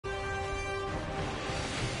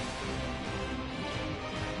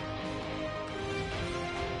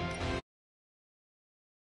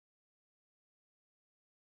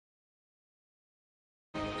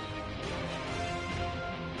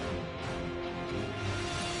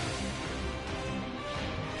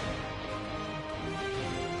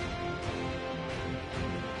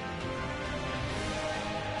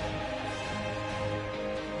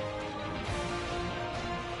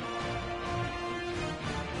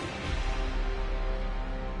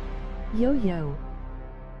Yo-yo.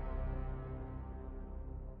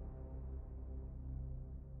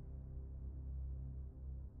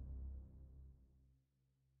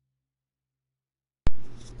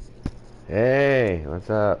 Hey, what's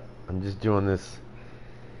up? I'm just doing this.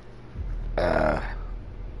 What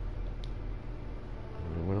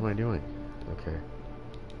am I doing? Okay.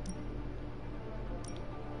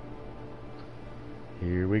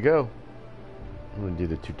 Here we go. I'm gonna do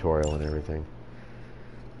the tutorial and everything.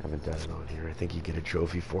 I haven't done it on here. I think you get a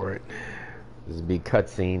trophy for it. There's be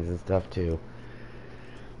cutscenes and stuff too.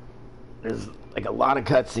 There's like a lot of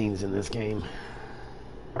cutscenes in this game.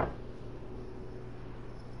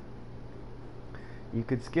 You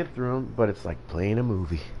could skip through them, but it's like playing a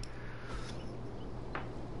movie.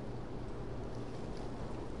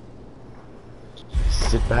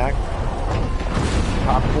 Sit back,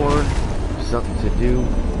 popcorn, something to do.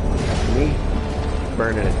 Me,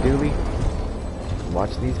 burning a doobie.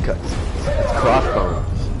 Watch these cutscenes. It's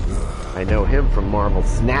Crossbones. I know him from Marvel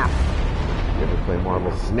Snap. You ever play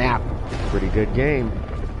Marvel Snap? Pretty good game.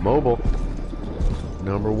 Mobile.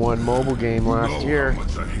 #1 mobile game last year. How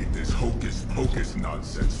much I hate this hocus pocus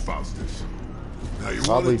nonsense, Faustus. Now you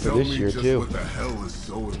Probably want to for tell this me year just too. what the hell is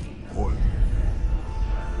so important?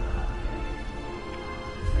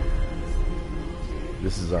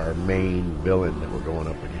 This is our main villain that we're going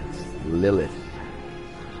up against. Lilith.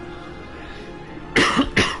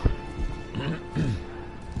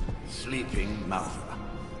 Sleeping Mother,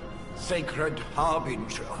 Sacred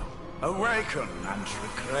Harbinger, awaken and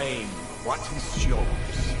reclaim what is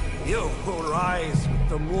yours. You who rise with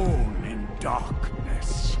the moon in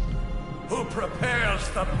darkness, who prepares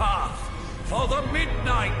the path for the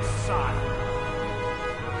midnight sun.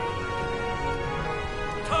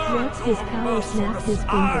 What's his power? Snap his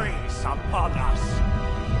finger. Eyes upon us,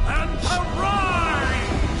 and arise!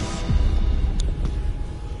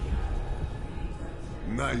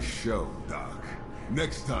 Nice show, Doc.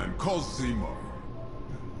 Next time, call Seymour.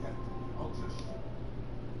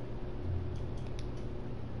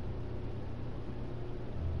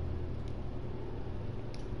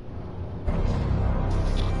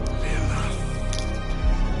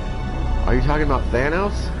 Are you talking about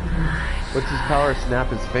Thanos? What's his power? Snap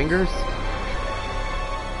his fingers?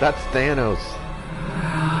 That's Thanos.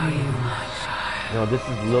 No, this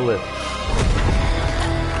is Lilith.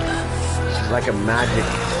 She's like a magic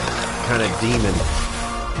kind of demon.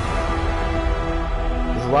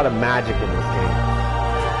 There's a lot of magic in this game.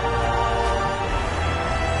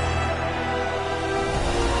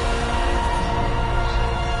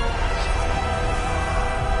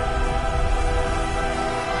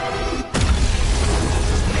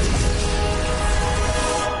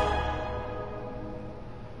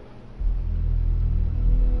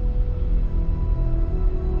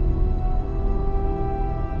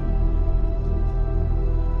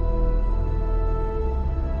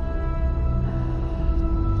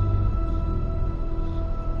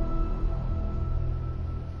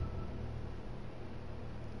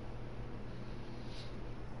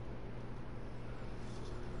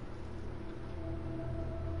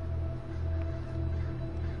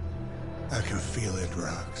 I can feel it,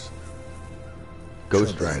 Rox.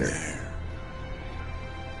 Ghost Trouble in Rider. the air.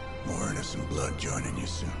 More innocent blood joining you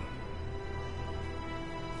soon.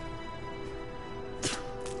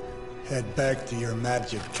 Head back to your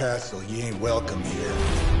magic castle. You ain't welcome here.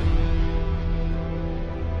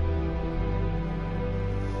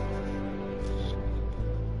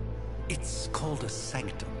 It's called a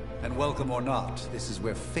sanctum. And welcome or not, this is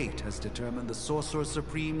where fate has determined the Sorcerer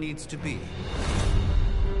Supreme needs to be.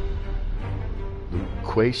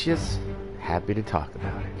 Quasius, happy to talk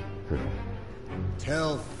about it.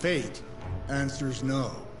 Tell fate. Answers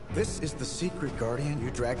no. This is the secret guardian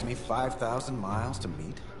you dragged me 5,000 miles to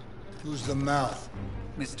meet? Who's the mouth?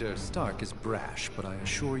 Mr. Stark is brash, but I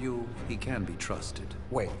assure you, he can be trusted.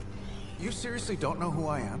 Wait, you seriously don't know who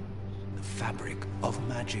I am? The fabric of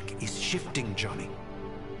magic is shifting, Johnny.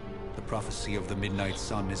 The prophecy of the Midnight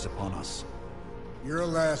Sun is upon us. Your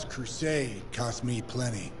last crusade cost me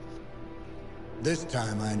plenty. This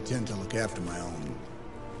time I intend to look after my own.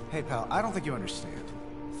 Hey pal, I don't think you understand.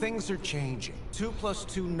 Things are changing. 2 +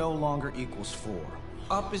 2 no longer equals 4.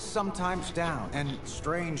 Up is sometimes down, and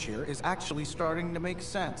Strange here is actually starting to make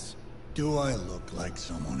sense. Do I look like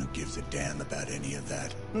someone who gives a damn about any of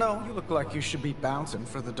that? No, you look like you should be bouncing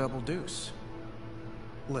for the double deuce.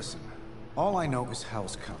 Listen, all I know is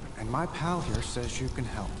hell's coming, and my pal here says you can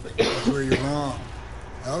help. That's where you're wrong.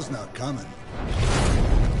 Hell's not coming.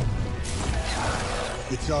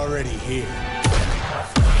 It's already here.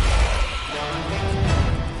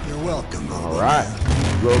 You're welcome, All right,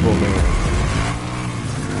 Robo Man.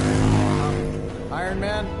 Iron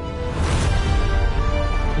Man?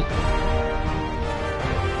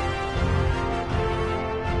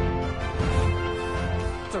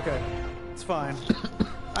 It's okay. It's fine.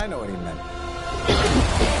 I know what he meant.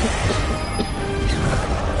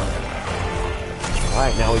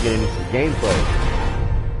 Alright, now we get into some gameplay.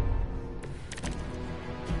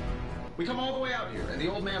 We come all the way out here, and the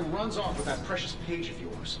old man runs off with that precious page of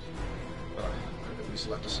yours. Could have at least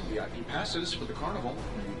left us some VIP passes for the carnival.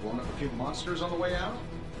 Maybe blown up a few monsters on the way out.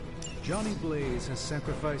 Johnny Blaze has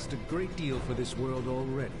sacrificed a great deal for this world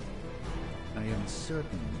already. I am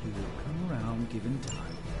certain he will come around given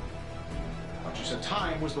time. But you said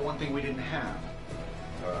time was the one thing we didn't have.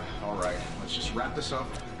 All right, let's just wrap this up.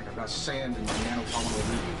 I think I've got sand in my nanopolymer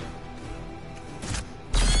weave.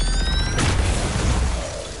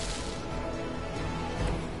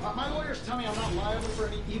 My lawyers tell me I'm not liable for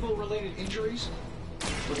any evil-related injuries.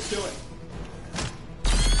 Let's do it.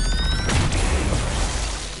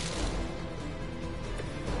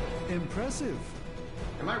 Impressive.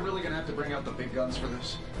 Am I really gonna have to bring out the big guns for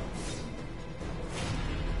this?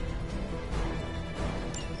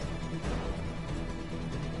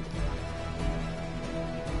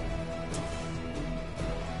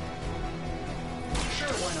 Sure,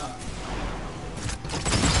 why not?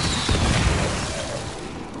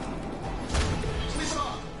 Sleep it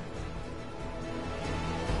off.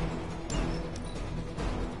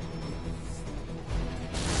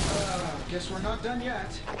 Guess we're not done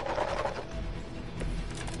yet.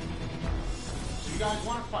 So you guys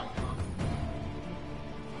want to fight, huh?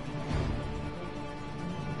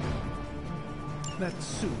 That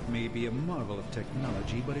suit may be a marvel of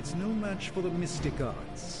technology, but it's no match for the mystic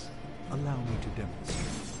arts. Allow me to demonstrate.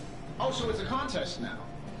 Oh, so it's a contest now.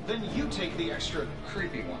 Then you take the extra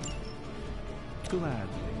creepy one. Gladly.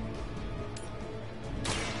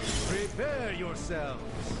 Prepare yourselves.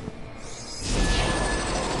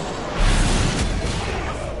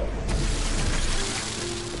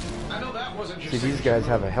 I know that wasn't your See, these guys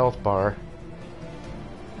have a health bar.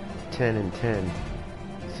 10 and 10.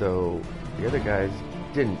 So the other guys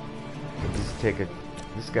didn't. They just take a.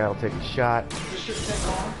 This guy will take a shot, This shouldn't take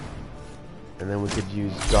long. and then we could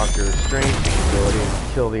use Doctor Strange's ability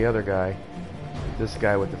and kill the other guy. This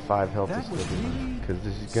guy with the 5 health is That was still really because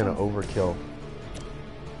this is gonna overkill.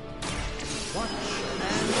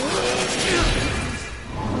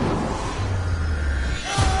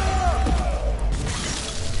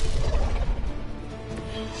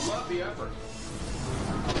 Love the effort.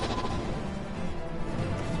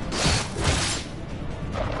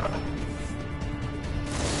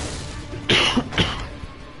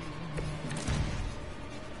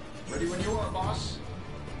 Ready when you are, boss.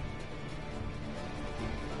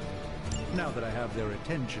 Now that I have their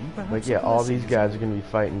attention, perhaps Like, yeah, a all these blessing guys is are gonna be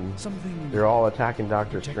fighting. something. They're all attacking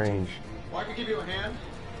Doctor Strange, Well, I could give you a hand,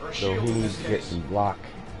 or a so shield he in needs this to get case. some block.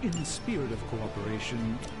 In the spirit of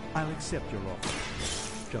cooperation, I'll accept your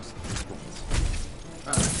offer. Just this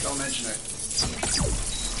once. Don't mention it.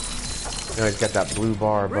 Now he's got that blue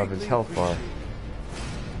bar above his health bar.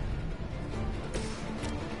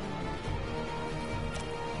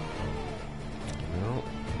 No,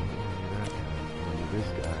 this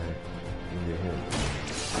guy, into him.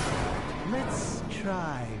 Let's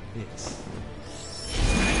try this.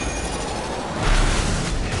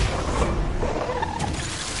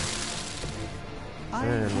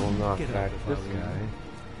 And we'll knock Get back out of this our way. guy.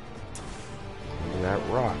 Into that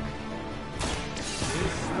rock.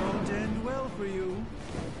 This won't end well for you.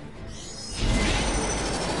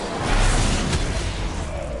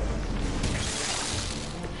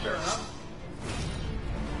 Fair enough.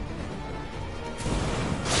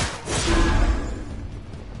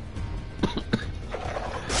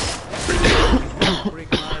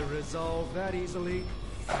 Break my resolve that easily.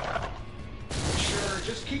 Sure,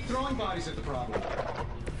 just keep throwing bodies at the problem.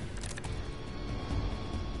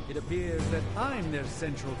 It appears that I'm their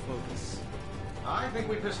central focus. I think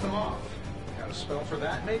we pissed them off. Got a spell for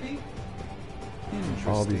that, maybe?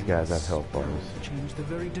 All these Interesting. guys have health bars. Change the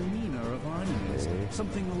very demeanor of our enemies. Okay.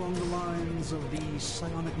 Something along the lines of the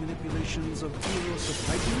psionic manipulations of Eros of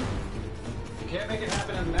Titan. You can't make it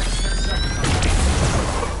happen in the next 10 seconds.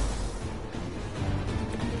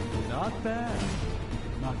 Not bad.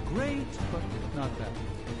 Not great, but not bad.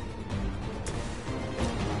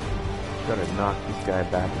 Gotta knock this guy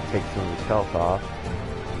back and take some of his health off.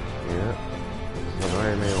 Yeah. So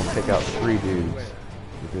Iron Man will take out 3 dudes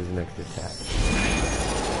with his next attack.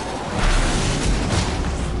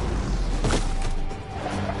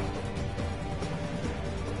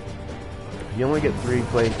 You only get 3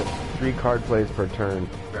 card plays per turn.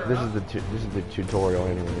 This is the tutorial,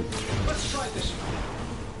 anyways. Let's try this one.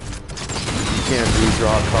 can't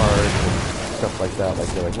redraw cards and stuff like that. Like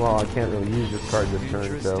they're like, well, I can't really use this card this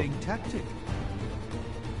turn, so. Interesting tactic.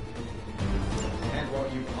 And while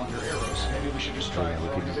you ponder arrows, maybe we should just try We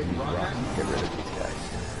could throwing a just big use rock rocks at to get rid of these guys.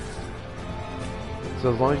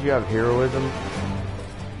 So as long as you have heroism,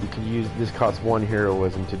 you can use, this costs 1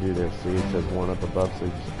 heroism to do this. See, it says 1 up above, so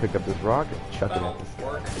you just pick up this rock and chuck it at this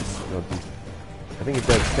guy. You know, I think it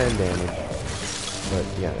does 10 damage, but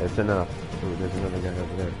yeah, it's enough. Ooh, there's another guy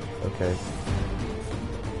over there. Okay.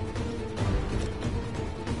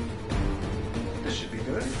 This should be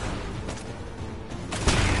good.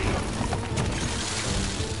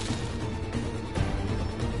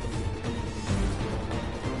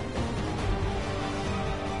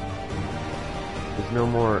 There's no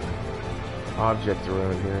more objects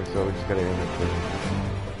around here, so we just gotta end up turn.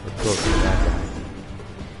 Let's go through that guy.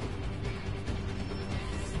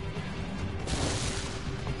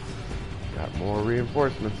 Got more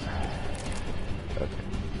reinforcements. Okay.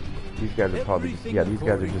 These guys are probably just, yeah, these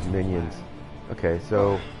guys are just minions. Okay,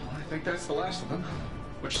 so I think that's the last of them,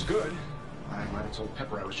 which is good. I might have told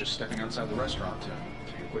Pepper I was just stepping outside the restaurant to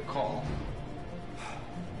take a quick call.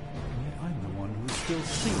 Yet I'm the one who's still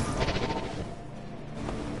singing.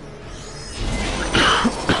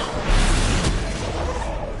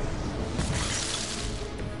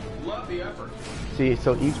 Love the effort. see,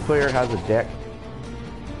 so each player has a deck,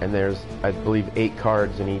 and there's, I believe, 8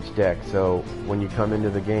 cards in each deck. So when you come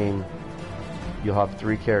into the game, you'll have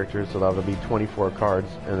 3 characters, so that'll be 24 cards,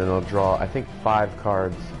 and then they'll draw, I think, 5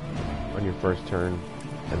 cards on your first turn,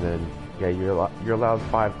 and then yeah, you're allowed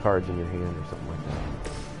 5 cards in your hand or something like that.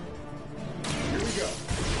 Here we go.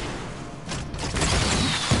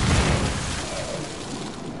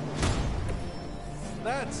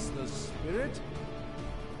 That's the spirit.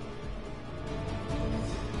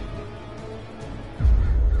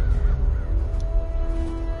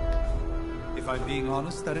 If I'm being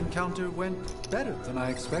honest, that encounter went better than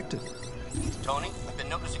I expected. Tony, I've been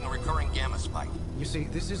noticing a recurring gamma spike. You see,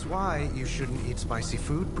 this is why you shouldn't eat spicy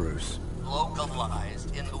food, Bruce.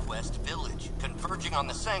 Localized in the West Village, converging on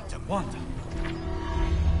the Sanctum. Wanda.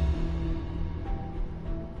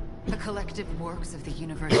 The collective works of the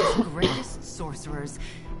universe's greatest sorcerers,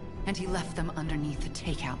 and he left them underneath the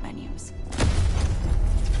takeout menus.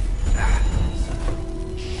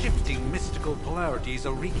 Shifting mystical polarities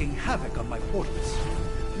are wreaking havoc on my portals.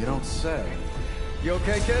 You don't say. You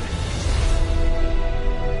okay, kid?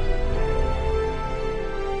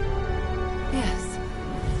 Yes.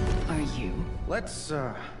 Are you? Let's,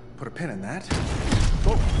 put a pin in that.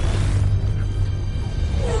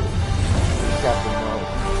 Captain Marvel.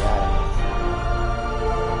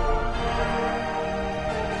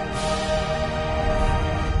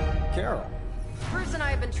 Carol. Bruce and I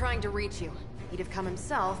have been trying to reach you. He'd have come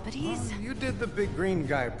himself, but he's... You did the big green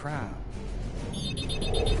guy proud.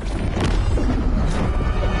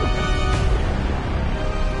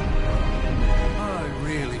 I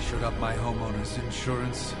really should up my homeowner's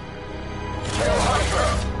insurance.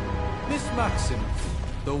 Miss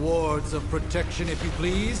Maximoff, the wards of protection, if you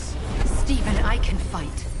please. Stephen, I can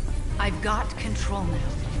fight. I've got control now.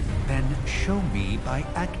 Then show me by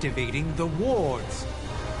activating the wards.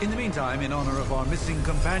 In the meantime, in honor of our missing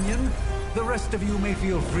companion, the rest of you may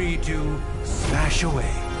feel free to smash away.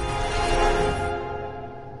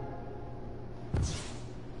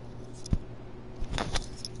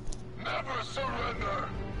 Never surrender!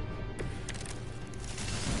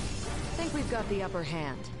 I think we've got the upper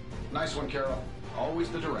hand. Nice one, Carol. Always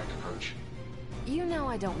the direct approach. You know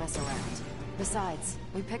I don't mess around. Besides,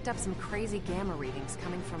 we picked up some crazy gamma readings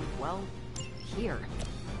coming from, well, here.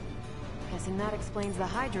 Guessing that explains the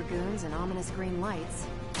Hydra goons and ominous green lights.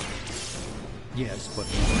 Yes, but...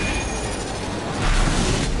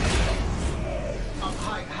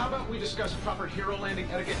 Hi, how about we discuss proper hero landing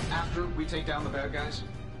etiquette after we take down the bad guys?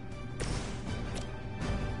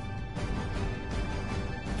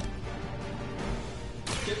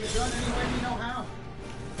 Getting it done any way we know how.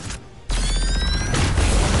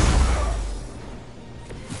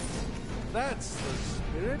 That's the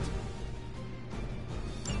spirit.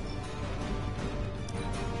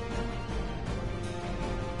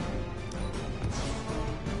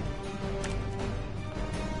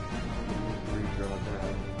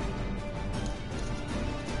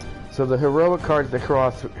 So the heroic cards that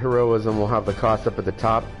cross heroism will have the cost up at the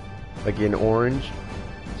top, like in orange.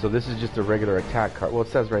 So this is just a regular attack card. Well, it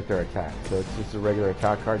says right there attack. So it's just a regular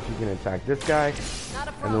attack card. You can attack this guy,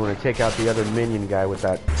 and then when I take out the other minion guy with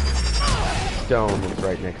that stone that's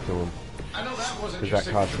right next to him. I know that wasn't Because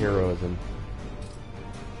that costs heroism.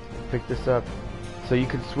 Pick this up. So you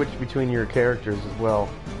can switch between your characters as well.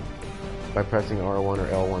 by pressing R1 or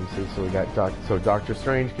L1. So we got Doctor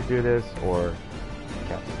Strange could do this, or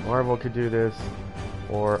Captain Marvel could do this,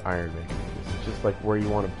 or Iron Man could do this. It's just like where you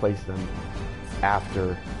want to place them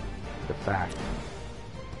after the fact.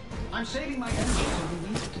 I'm saving my energy so we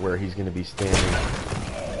need it. Where he's going to be standing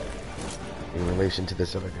in relation to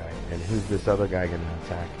this other guy. And who's this other guy going to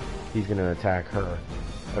attack? He's going to attack her.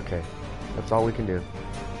 Okay, that's all we can do.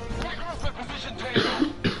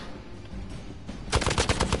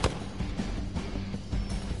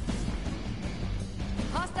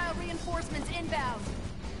 Hostile reinforcements inbound.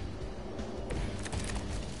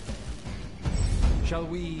 Shall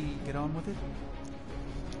we get on with it?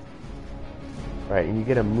 Right, and you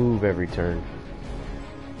get a move every turn.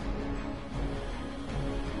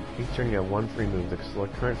 Each turn you have one free move. The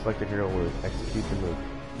current selected hero will execute the move.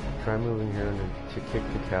 Try moving here to kick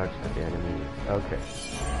the couch at the enemy. Okay.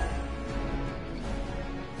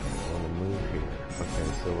 I want to move here. Okay,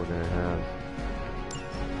 so we're going to have...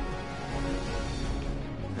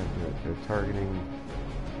 They're targeting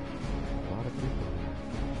a lot of people here.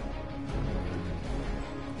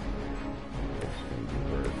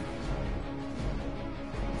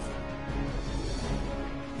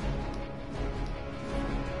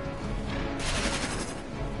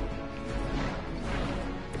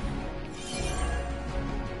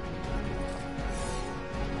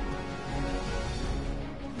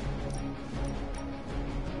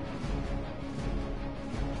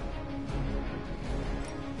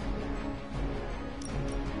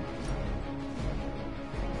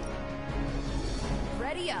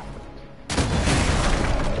 Ready up.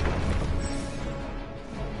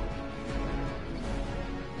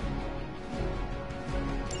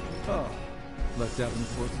 Oh, let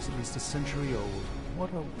Davenport is at least a century old.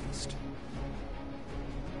 What a waste.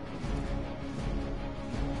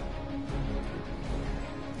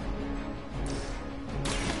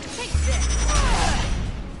 Take this.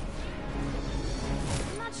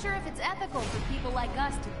 I'm not sure if it's ethical for people like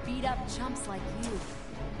us to beat up chumps like you.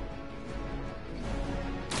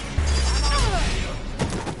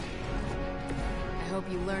 I hope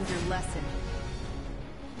you learned your lesson.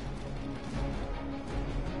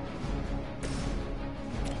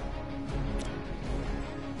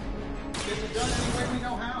 Get it done any way we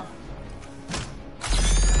know how.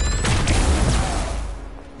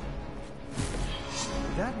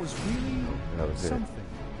 That was really something.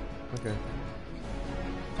 Okay.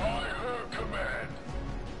 By her command.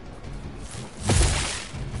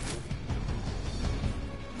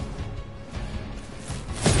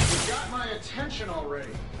 You got my attention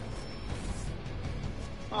already.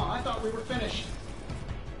 Oh, I thought we were finished.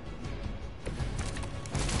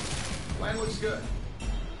 Plan looks good.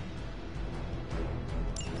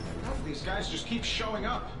 How do these guys just keep showing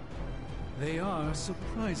up? They are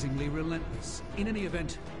surprisingly relentless. In any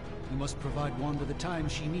event, we must provide Wanda the time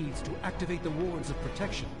she needs to activate the wards of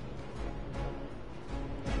protection.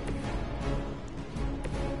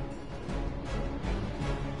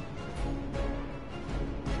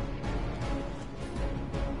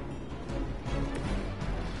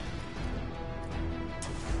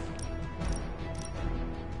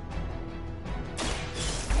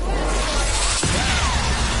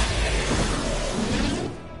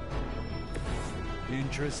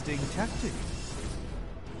 Interesting tactic.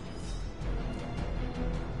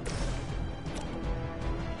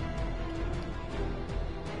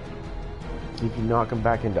 If you knock them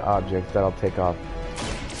back into objects, that'll take off.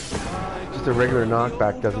 Just a regular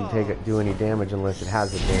knockback doesn't do any damage unless it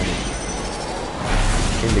has a damage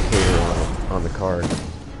indicator on the card.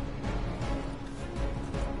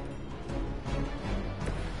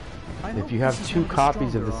 If you have two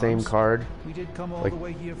copies of the same card, like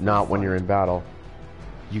not when you're in battle,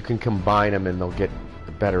 you can combine them and they'll get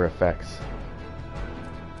the better effects.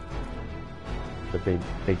 But they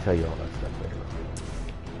tell you all that stuff later on.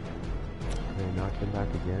 They knock him back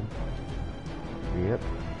again. Yep.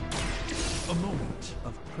 A moment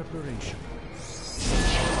of preparation.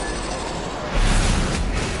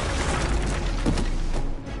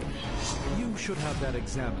 You should have that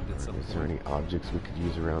examined at some point. Is there any objects we could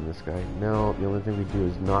use around this guy? No, the only thing we do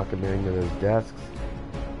is knock him into those desks,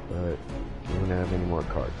 but we don't have any more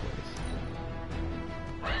card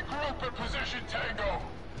plays. Regroup in position, Tango.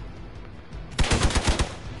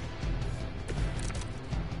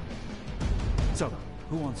 So,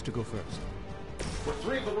 who wants to go first? We're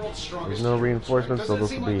three of the world's strongest. There's no reinforcements, so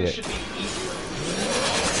this will be it.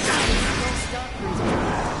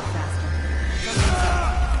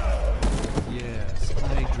 Yes,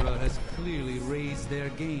 Hydra has clearly raised their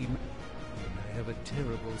game. I have a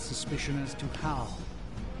terrible suspicion as to how.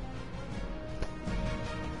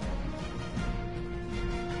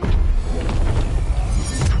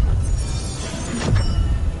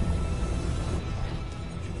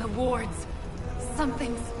 wards.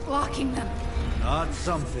 Something's blocking them. Not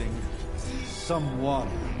something. Someone.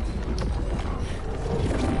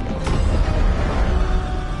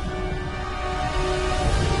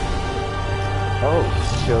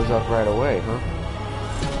 Oh, shows up right away, huh?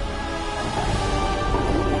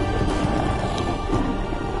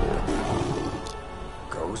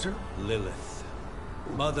 Gozer? Lilith.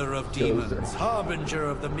 Mother of demons, harbinger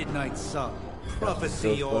of the midnight sun.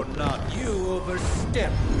 Prophecy or not, you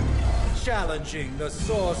overstep. Challenging the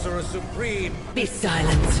Sorcerer Supreme. Be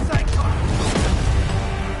silent.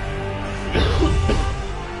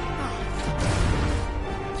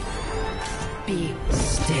 Be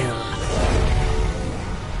still.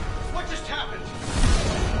 What just happened?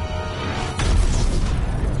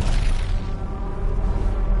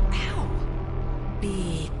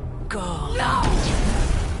 Be gone. No!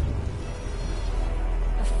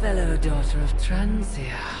 A fellow daughter of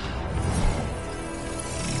Transia.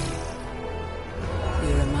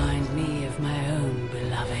 You remind me of my own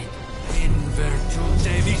beloved. In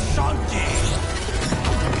virtute vishanti!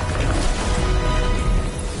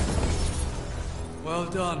 Well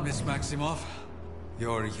done, Miss Maximoff.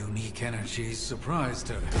 Your unique energies surprised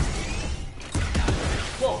her.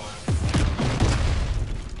 Whoa!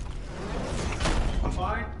 I'm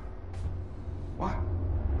fine. What?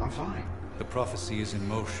 I'm fine. The prophecy is in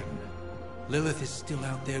motion. Lilith is still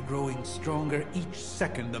out there growing stronger each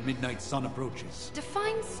second the midnight sun approaches.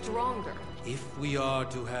 Define stronger. If we are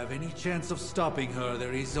to have any chance of stopping her,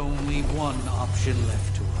 there is only one option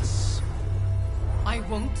left to us. I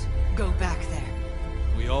won't go back there.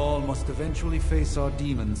 We all must eventually face our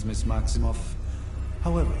demons, Miss Maximoff.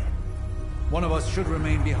 However, one of us should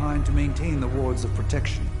remain behind to maintain the wards of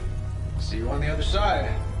protection. See you on the other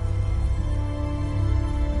side.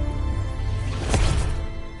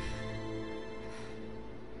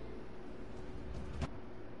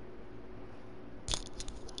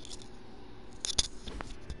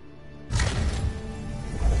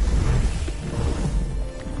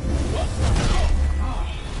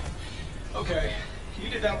 Okay, you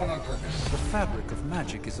did that one on purpose. The fabric of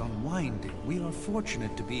magic is unwinding. We are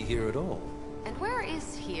fortunate to be here at all. And where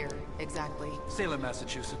is here, exactly? Salem,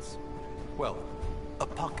 Massachusetts. Well, a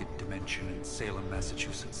pocket dimension in Salem,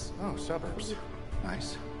 Massachusetts. Oh, suburbs.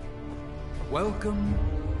 Nice. Welcome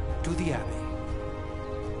to the Abbey.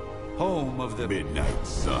 Home of the Midnight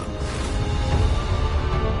Sun.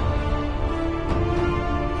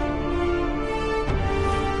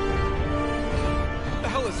 What the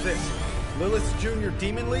hell is this? Lilith's Junior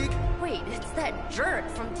Demon League? Wait, it's that jerk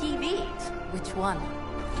from TV. Which one?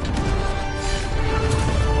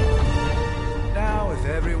 Now, if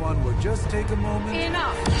everyone would just take a moment...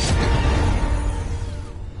 Enough!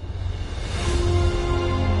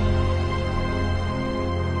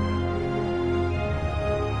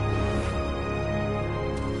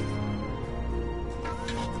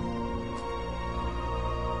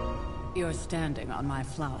 You're standing on my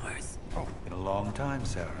flowers. Oh, been a long time,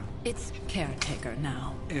 Sarah. It's caretaker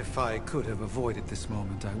now. If I could have avoided this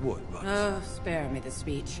moment, I would, but... Oh, spare me the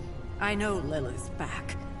speech. I know Lilith's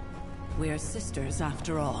back. We're sisters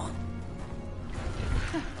after all.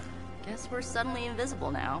 Guess we're suddenly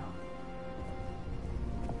invisible now.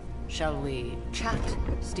 Shall we chat,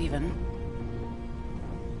 Stephen?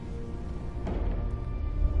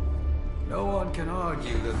 No one can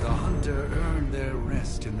argue that the Hunter earned their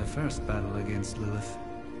rest in the first battle against Lilith.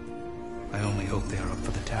 I only hope they are up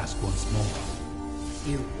for the task once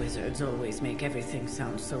more. You wizards always make everything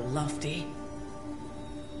sound so lofty.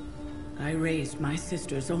 I raised my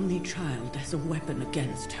sister's only child as a weapon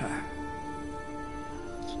against her.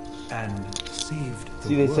 And saved the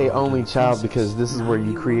See, they say world only in child pieces. because this is where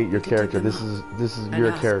you create your character. This is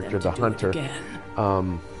your character, the Hunter.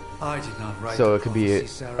 I did not write So the it could be prophecy,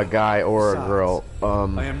 Sarah. a guy or a Besides, girl.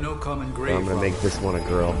 I am no common grave I'm gonna make robber. this one a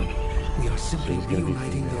girl. We are simply She's gonna be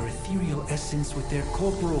reuniting female. their ethereal essence with their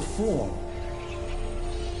corporal form.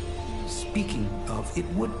 Speaking of, it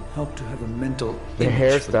would help to have a mental The image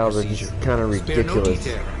for the hairstyles are procedure. just kind of Spare no ridiculous.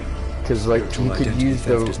 detail. Because like Spiritual you could identity use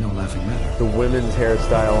theft is no laughing matter. the women's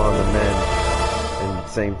hairstyle on the men, and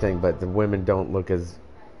same thing, but the women don't look as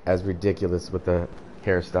ridiculous with the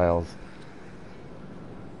hairstyles.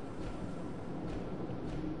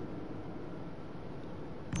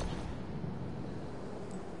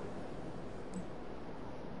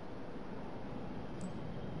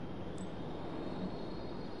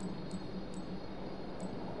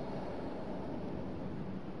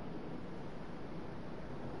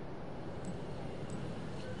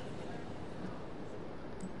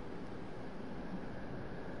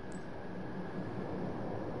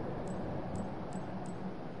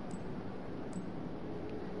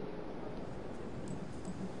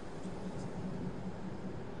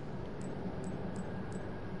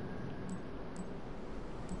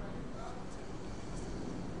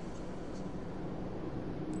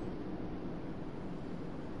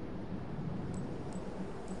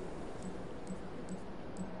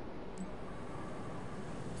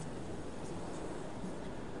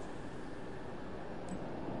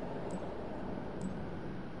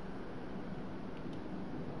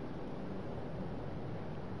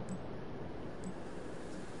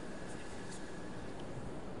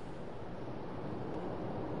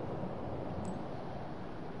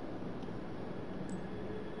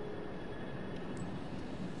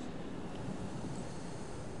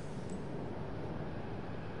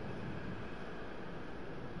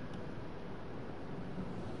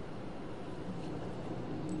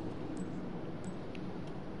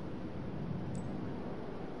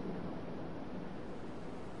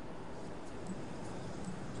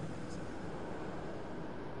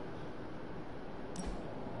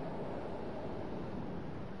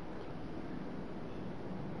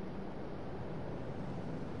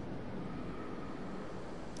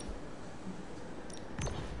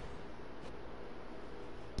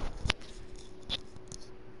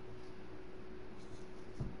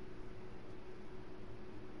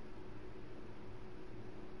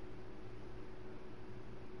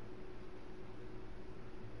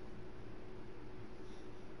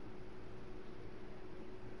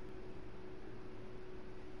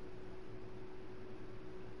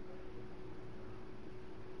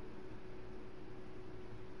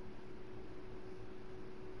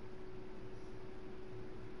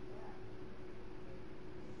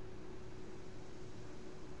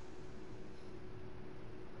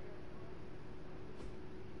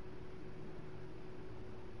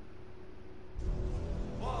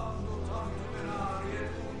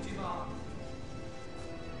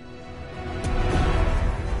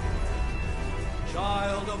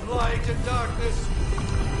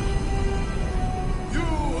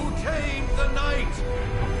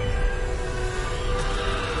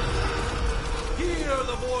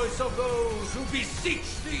 voice of those who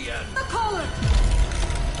beseech the end. The collar!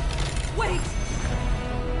 Wait!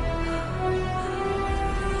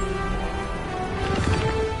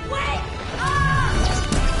 Wait!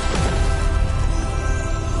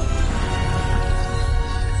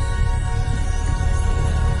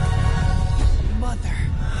 Mother.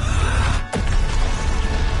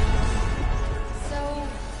 So,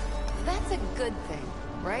 that's a good thing,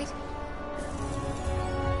 right?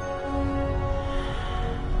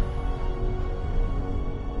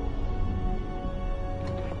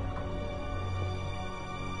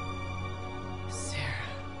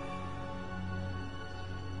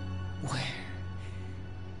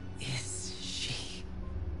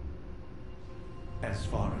 As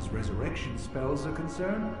far as resurrection spells are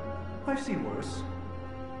concerned, I've seen worse.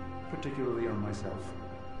 Particularly on myself.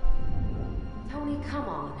 Tony, come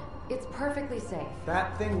on. It's perfectly safe.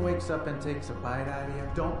 That thing wakes up and takes a bite out of you.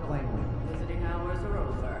 Don't blame me. Visiting hours are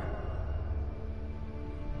over.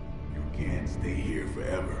 You can't stay here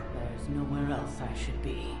forever. There's nowhere else I should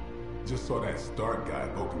be. Just saw that Stark guy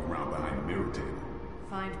poking around behind the mirror table.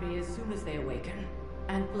 Find me as soon as they awaken.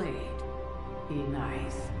 And Blade, be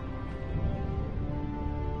nice.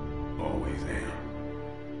 Always am.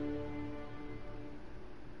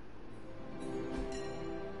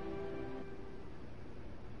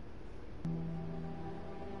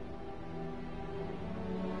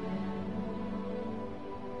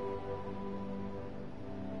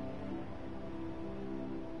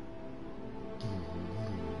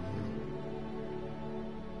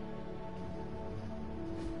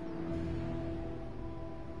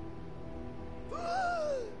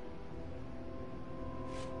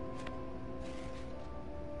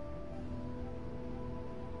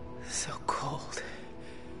 So cold,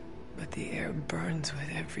 but the air burns with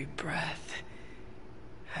every breath.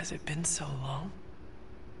 Has it been so long?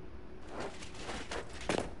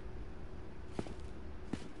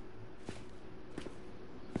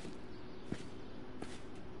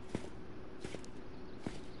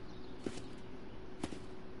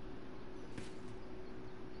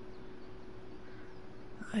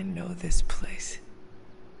 I know this place.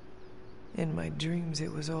 In my dreams,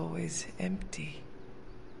 it was always empty.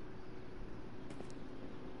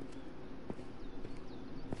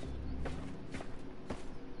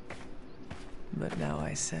 But now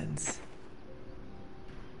I sense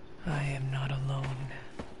I am not alone.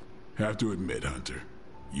 Have to admit, Hunter,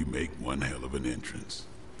 you make one hell of an entrance.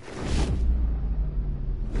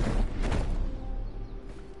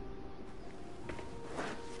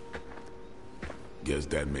 Guess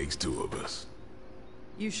that makes two of us.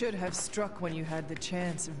 You should have struck when you had the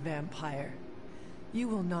chance, vampire. You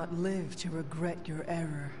will not live to regret your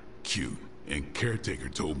error. Cute, and Caretaker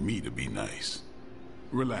told me to be nice.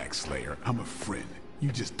 Relax, Slayer. I'm a friend.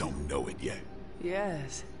 You just don't know it yet.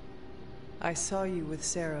 Yes. I saw you with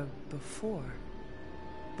Sarah before.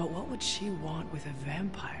 But what would she want with a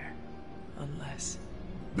vampire? Unless...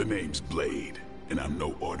 The name's Blade, and I'm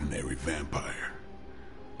no ordinary vampire.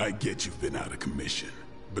 I get you've been out of commission,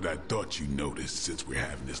 but I thought you noticed since we're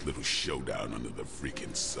having this little showdown under the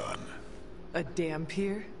freaking sun. A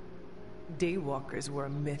Dhampir? Daywalkers were a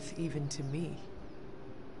myth even to me.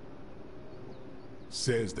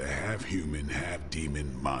 Says the half-human,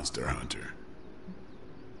 half-demon monster hunter.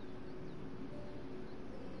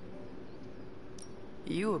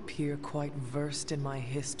 You appear quite versed in my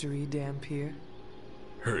history, Dhampir.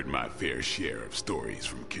 Heard my fair share of stories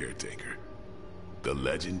from Caretaker. The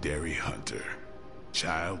legendary hunter,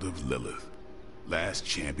 child of Lilith, last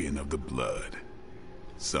champion of the blood.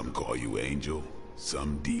 Some call you angel,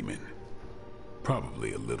 some demon.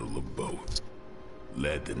 Probably a little of both.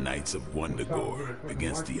 Led the Knights of Wundagore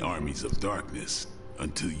against the armies of darkness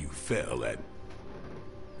until you fell at...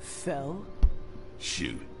 Fell?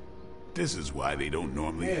 Shoot. This is why they don't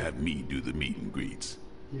normally have me do the meet and greets.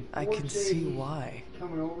 I can see why.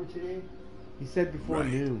 Coming over today? He said before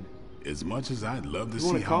Right. noon. As much as I'd love to You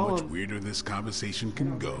wanna see how call much him? weirder this conversation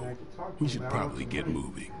can go, we should probably get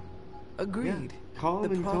moving. Agreed. Call him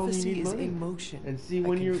The and tell him you prophecy need is money. in motion. And see I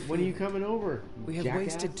when can you're feel you it. coming over. We have jackass.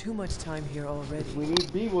 wasted too much time here already. If we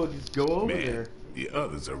need be, we'll just go over Man, there. the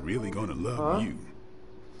others are really gonna love Huh? you.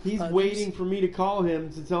 He's Others? waiting for me to call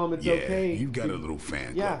him to tell him it's Yeah, okay. you've got a little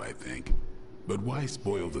fan Yeah. club, I think. But why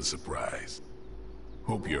spoil the surprise?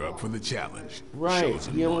 Hope you're up for the challenge. Right.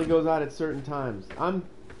 Chosen He only one. goes out at certain times.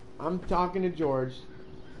 I'm talking to George.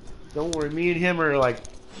 Don't worry, me and him are like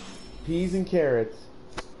peas and carrots.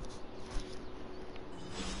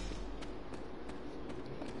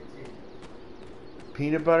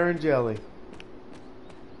 Peanut butter and jelly.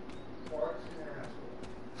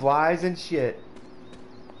 Flies and shit.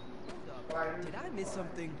 Did I miss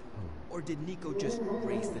something? Or did Nico just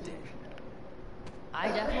raise the day? I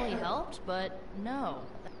definitely helped, but no.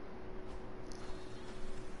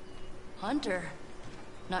 Hunter.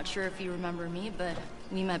 Not sure if you remember me, but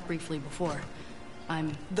we met briefly before.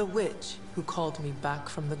 I'm... the witch who called me back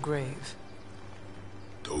from the grave.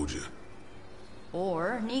 Told you.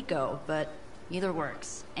 Or Nico, but either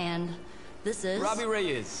works. And this is... Robbie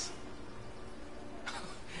Reyes.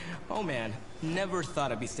 Oh man, never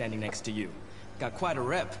thought I'd be standing next to you. Got quite a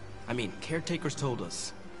rep. I mean, caretakers told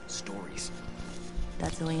us stories.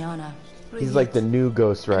 That's Ileana. He's like the new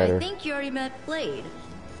Ghost Rider. I think you already met Blade.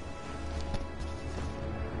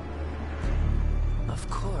 Of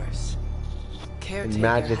course. And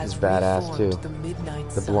Magic is badass too.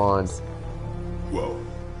 The blonde. Whoa.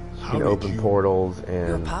 She can open portals and...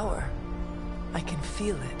 Your power. I can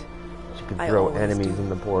feel it. She can throw enemies in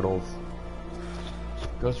the portals.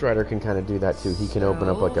 Ghost Rider can kind of do that too. He can open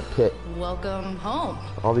up like a pit. Welcome home.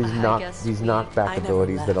 All these knockback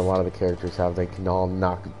abilities that a lot of the characters have, they can all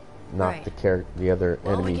knock the other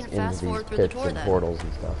enemies into these pits and portals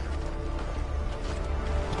and stuff.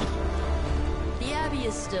 The Abbey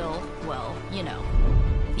is still, well, you know,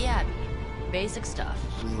 the Abbey. Basic stuff.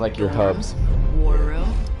 This is like your hubs. War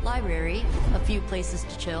room, library, a few places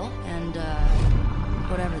to chill, and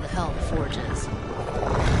whatever the hell the Forge is.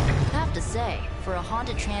 Have to say, for a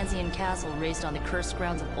haunted transient castle raised on the cursed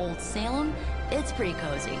grounds of Old Salem, it's pretty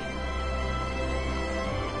cozy.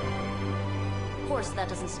 Of course, that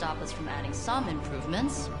doesn't stop us from adding some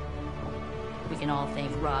improvements. We can all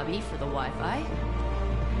thank Robbie for the Wi-Fi.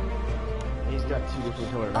 He's got 2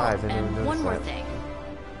 different colored eyes. I didn't even notice one more that. thing.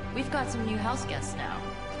 We've got some new house guests now.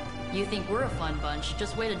 You think we're a fun bunch,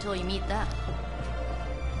 just wait until you meet them.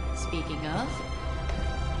 Speaking of,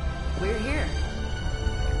 we're here.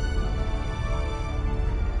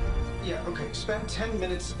 Yeah, okay. Spend 10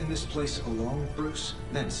 minutes in this place alone, Bruce,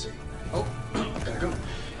 then see. Oh, gotta go.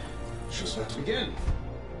 Show's about to begin.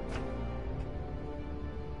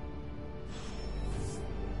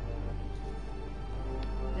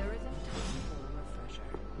 There isn't time for a refresher,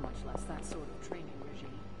 much less that sort of training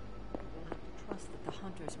regime. We'll have to trust that the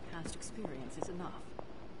Hunter's past experience is enough.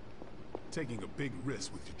 Taking a big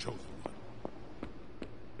risk with your chosen one.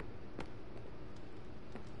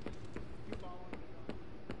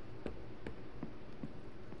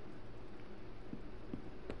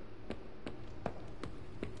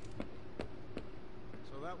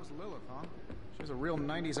 That was Lilith, huh? She was a real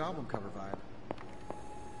 90s album cover vibe.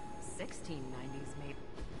 1690s, maybe.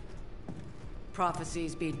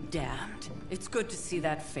 Prophecies be damned. It's good to see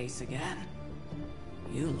that face again.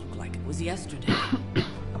 You look like it was yesterday.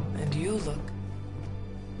 And you look...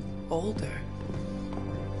 older.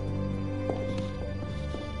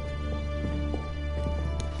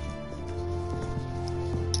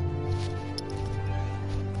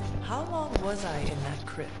 How long was I in that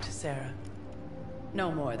crypt, Sarah? No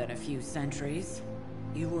more than a few centuries.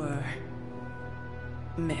 You were...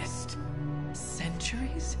 missed.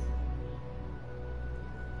 Centuries?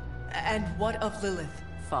 And what of Lilith?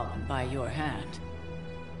 Fallen by your hand.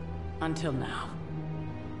 Until now.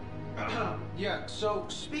 Yeah, so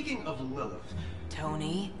speaking of Lilith...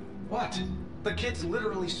 Tony? What? The kid's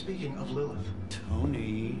literally speaking of Lilith.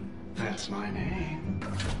 Tony. That's my name.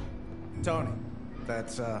 Tony.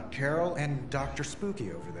 That's, Carol and Dr.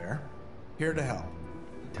 Spooky over there. Here to help.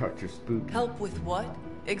 Dr. Spooky. Help with what,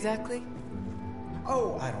 exactly?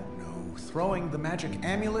 Oh, I don't know. Throwing the magic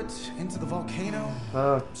amulet into the volcano?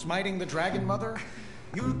 Smiting the Dragon Mother?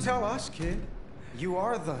 You tell us, kid. You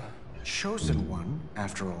are the chosen one,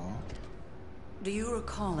 after all. Do you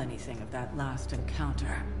recall anything of that last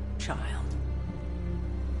encounter, child?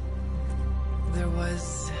 There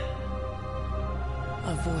was...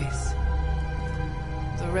 a voice.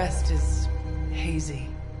 The rest is hazy.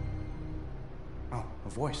 Oh, a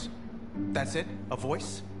voice. That's it? A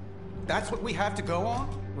voice? That's what we have to go on?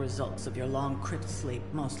 Results of your long crypt sleep,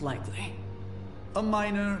 most likely. A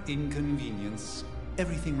minor inconvenience.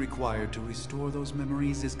 Everything required to restore those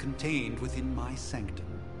memories is contained within my sanctum.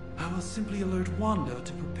 I will simply alert Wanda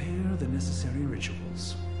to prepare the necessary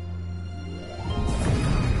rituals.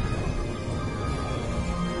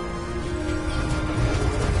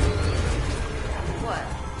 What?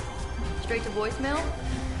 Straight to voicemail?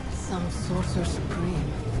 Some sorcerer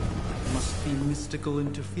supreme. Must be mystical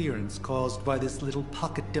interference caused by this little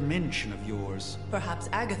pocket dimension of yours. Perhaps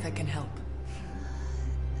Agatha can help.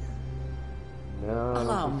 No,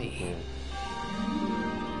 allow me.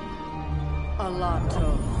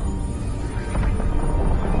 Alato.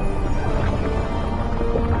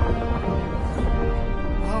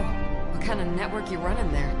 Whoa, what kind of network you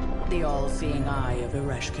running there? The all-seeing eye of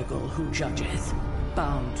Ereshkigal who judges,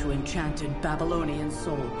 bound to enchanted Babylonian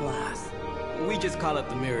soul glass. We just call it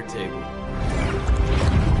the mirror table.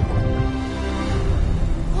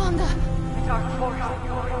 Wanda! Dark force,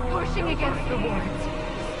 pushing against the wards.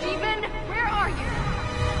 Stephen, where are you?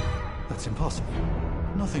 That's impossible.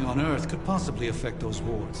 Nothing on Earth could possibly affect those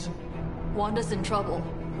wards. Wanda's in trouble.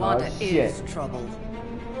 Wanda is troubled.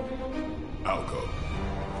 I'll go.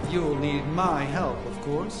 You'll need my help, of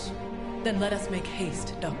course. Then let us make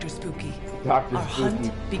haste, Dr. Spooky. Dr. Our Spooky.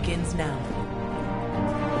 hunt begins now.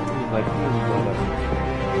 He's like,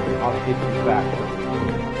 I'll get you back.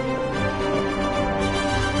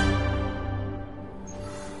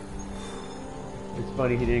 It's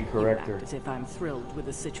funny he didn't correct her. As if I'm thrilled with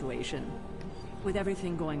the situation. With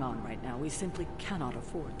everything going on right now, we simply cannot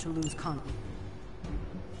afford to lose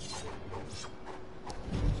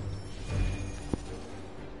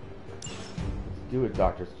Do it,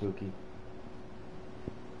 Dr. Spooky.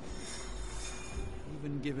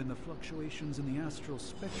 Even given the fluctuations in the astral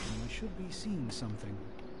spectrum, I should be seeing something.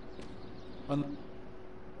 Are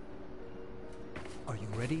you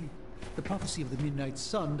ready? The prophecy of the Midnight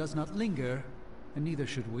Sun does not linger, and neither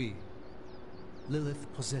should we.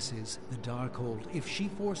 Lilith possesses the Darkhold. If she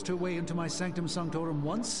forced her way into my Sanctum Sanctorum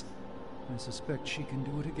once, I suspect she can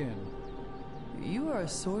do it again. You are a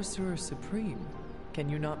sorcerer supreme. Can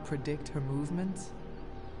you not predict her movements?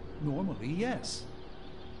 Normally, yes.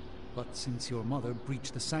 But since your mother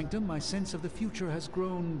breached the Sanctum, my sense of the future has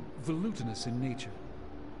grown volutinous in nature.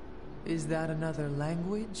 Is that another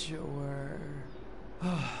language, or...?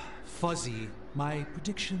 Fuzzy. My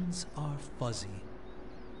predictions are fuzzy.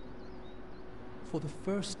 For the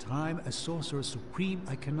first time as Sorcerer Supreme,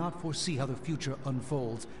 I cannot foresee how the future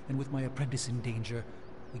unfolds, and with my apprentice in danger,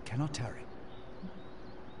 we cannot tarry.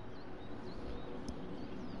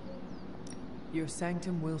 Your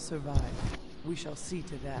sanctum will survive. We shall see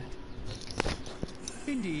to that.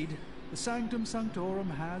 Indeed, the Sanctum Sanctorum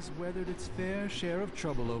has weathered its fair share of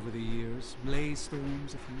trouble over the years. Blaze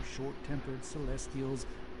storms, a few short-tempered celestials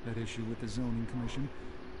at issue with the Zoning Commission.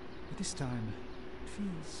 But this time, it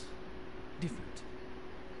feels different.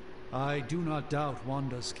 I do not doubt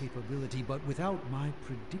Wanda's capability, but without my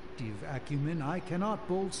predictive acumen, I cannot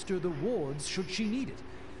bolster the wards should she need it.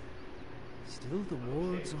 Still, the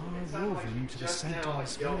wards are woven to the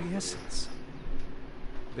Sanctum's very essence.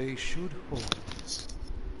 They should hold.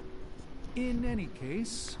 In any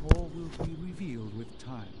case, all will be revealed with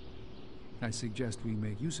time. I suggest we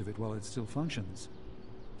make use of it while it still functions.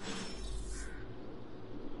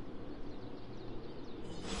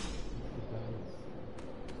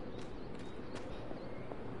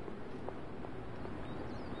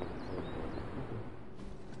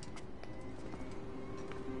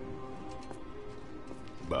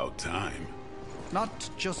 About time. Not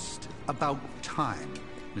just about time,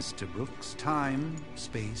 Mr. Brooks. Time,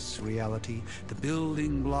 space, reality, the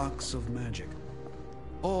building blocks of magic.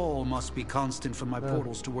 All must be constant for my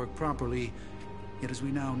portals to work properly. Yet as we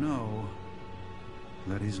now know,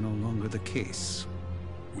 that is no longer the case.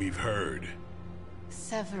 We've heard.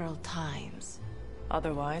 Several times.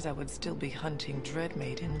 Otherwise, I would still be hunting Dread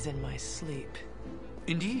Maidens in my sleep.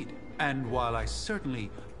 Indeed. And while I certainly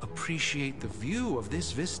appreciate the view of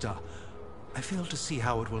this vista, I fail to see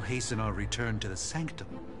how it will hasten our return to the Sanctum.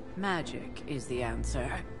 Magic is the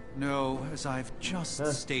answer. No, as I've just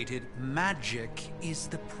stated, magic is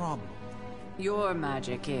the problem. Your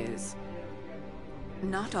magic is...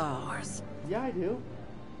 not ours. Yeah, I do.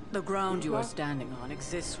 The ground you are standing on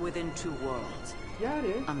exists within two worlds. Yeah, it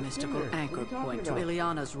is. A mystical What are anchor you talking point to about?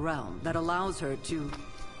 Ileana's realm that allows her to...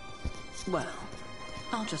 well,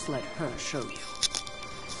 I'll just let her show you.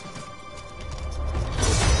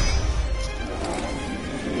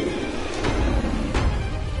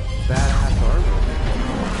 Badass armor.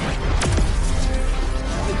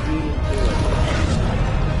 How did Dean do it?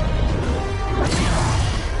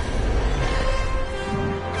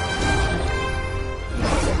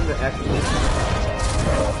 This is the excellent.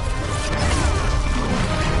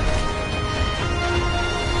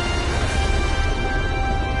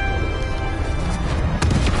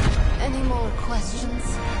 Any more questions?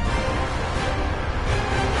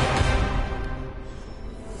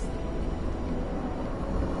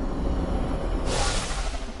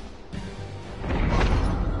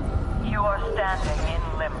 You're standing in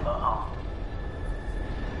limbo.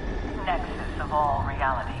 Nexus of all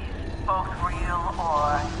realities, both real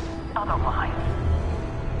or otherwise.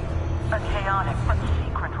 A chaotic but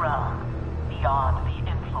secret realm, beyond the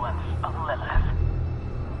influence of Lilith.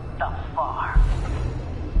 Thus far.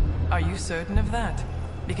 Are you certain of that?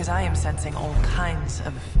 Because I am sensing all kinds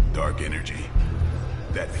of... Dark energy.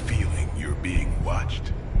 That feeling you're being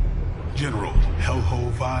watched? General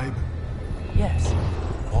hellhole vibe? Yes.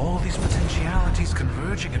 All these potentialities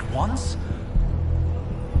converging at once?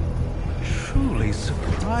 Truly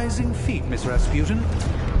surprising feat, Miss Rasputin.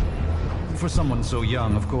 For someone so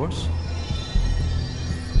young, of course.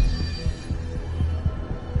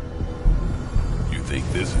 You think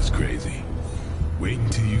this is crazy? Wait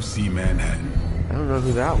until you see Manhattan. I don't know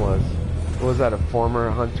who that was. Was that a former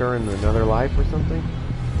hunter in another life or something?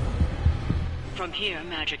 From here,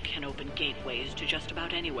 magic can open gateways to just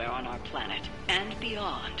about anywhere on our planet and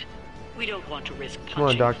beyond. We don't want to risk Come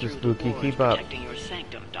on, Dr. through Spooky, the keep doors up. protecting your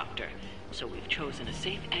sanctum, Doctor. So we've chosen a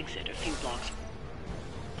safe exit a few blocks.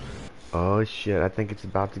 Oh shit, I think it's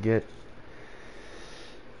about to get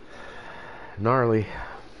gnarly.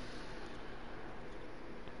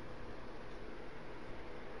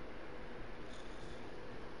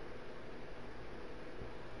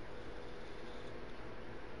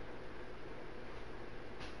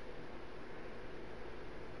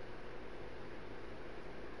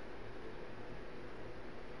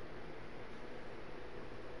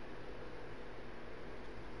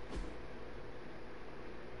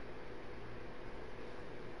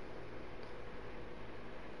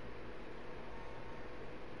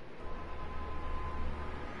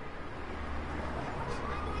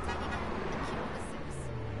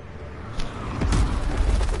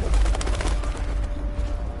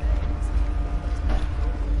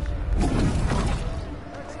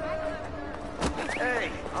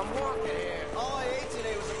 Hey, I'm walking here. All I ate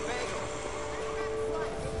today was a bagel.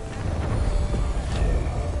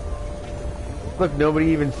 Look, nobody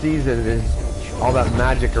even sees it. There's all that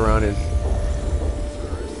magic around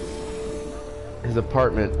his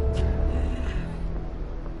apartment.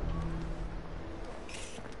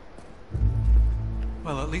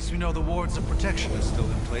 Well, at least we know the wards of protection are still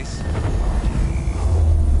in place.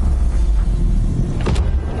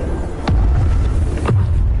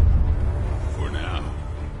 For now.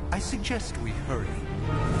 I suggest we hurry.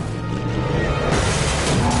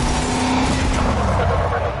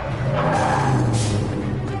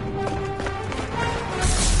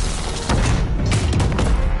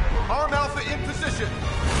 Arm Alpha in position.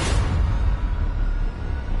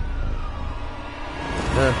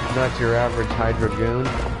 Not your average Hydra goon.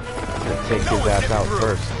 Gonna take his ass out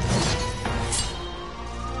first.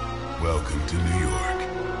 Welcome to New York.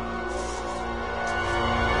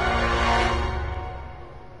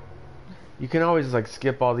 You can always like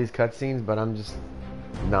skip all these cutscenes, but I'm just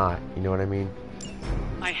not. You know what I mean?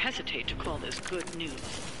 I hesitate to call this good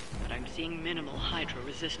news, but I'm seeing minimal Hydra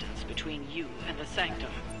resistance between you and the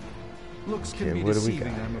Sanctum. Looks can be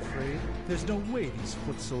deceiving, I'm afraid. There's no way these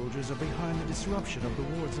foot soldiers are behind the disruption of the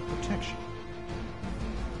wards of protection.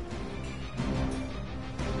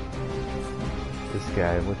 This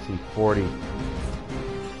guy, what's he, 40?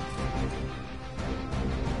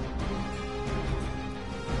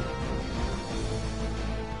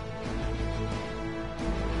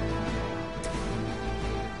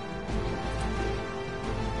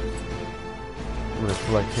 I'm gonna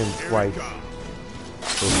select him twice.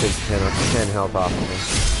 We'll take 10 health off of him.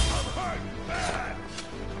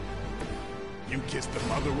 You kissed the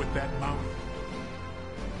mother with that mouth?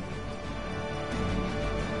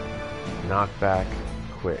 Knock back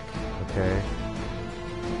quick, okay?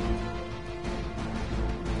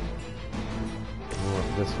 We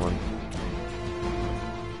want this one.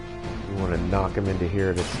 We want to knock him into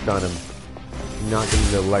here to stun him. Knock him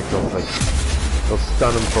into electros, like they'll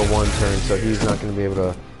stun him for one turn, so he's not going to be able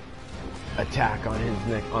to attack on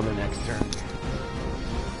his on the next turn.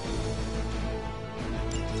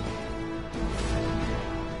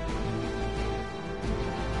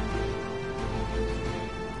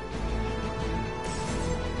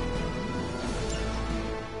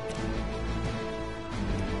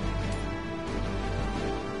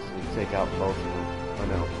 So we take out both of them. Oh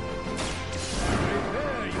no.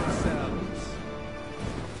 Prepare yourselves.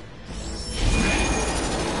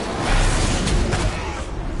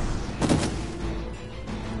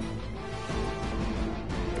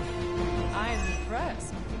 I'm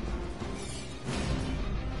impressed.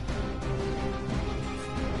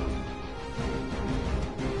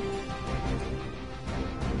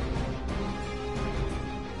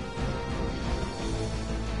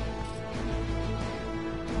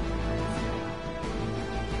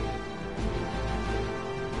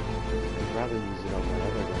 I'd rather use it on that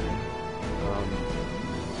other guy.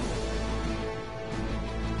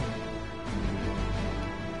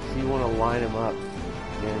 So you want to line him up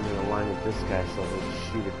and in a line with this guy so he'll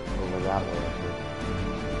shoot it over that way, I think.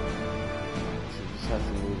 So you just have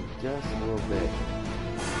to move just a little bit.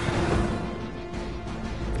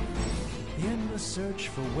 search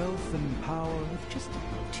for wealth and power with just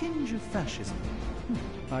a tinge of fascism.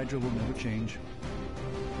 Hydra will never change.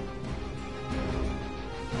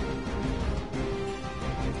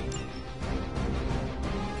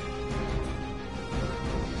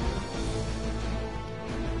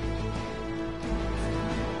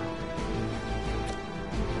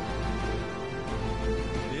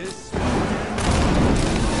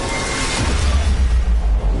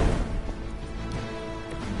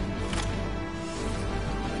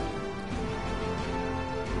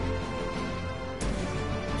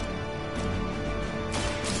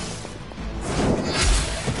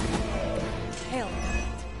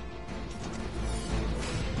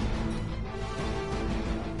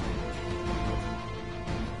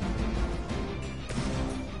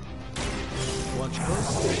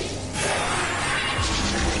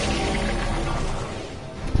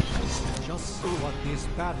 Just what this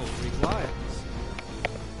battle requires.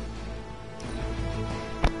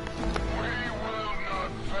 We will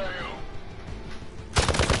not fail.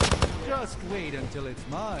 Just wait until it's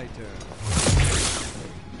my turn.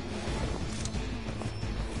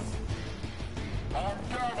 On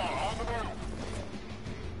Gamma, on the move.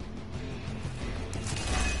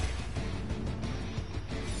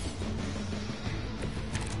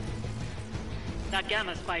 That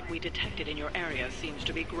gamma spike we detected in your area seems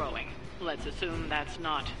to be growing. Let's assume that's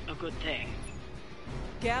not a good thing.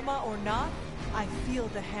 Gamma or not, I feel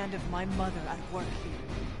the hand of my mother at work here.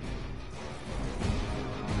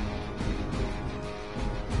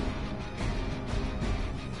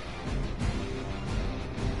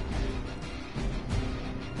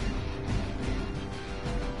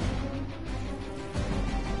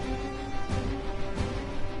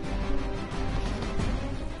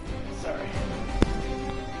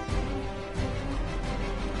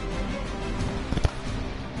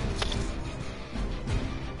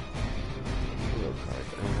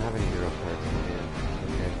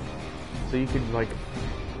 So you could like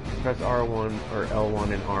press R1 or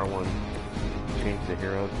L1 and R1 change the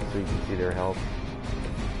heroes so you can see their health.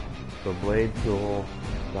 So Blade's cool,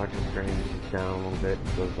 Doctor Strange is down a little bit,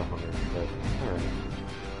 so is the Hunter, but alright.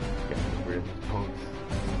 Get rid of these punks.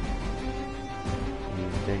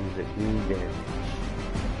 These things that do damage.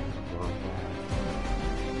 Not bad.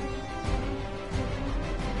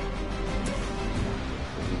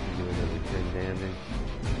 So we can do it every 10 damage.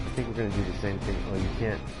 I think we're gonna do the same thing. Oh, you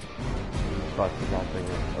can't bust that thing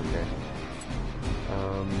up. Okay.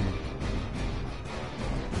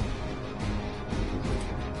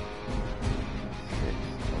 Six.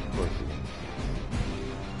 Of course you can.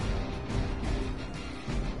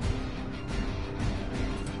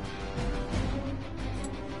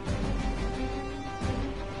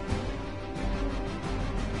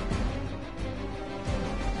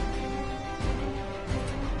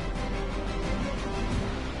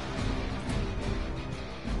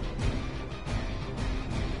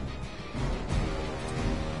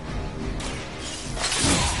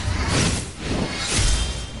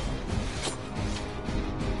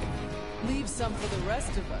 Some for the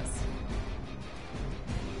rest of us.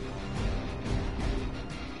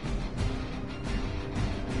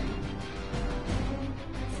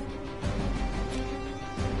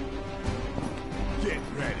 Get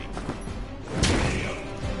ready.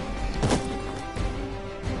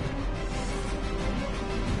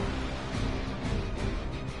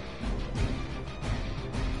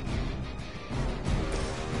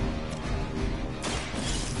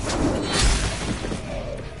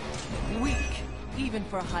 Even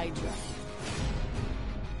for Hydra.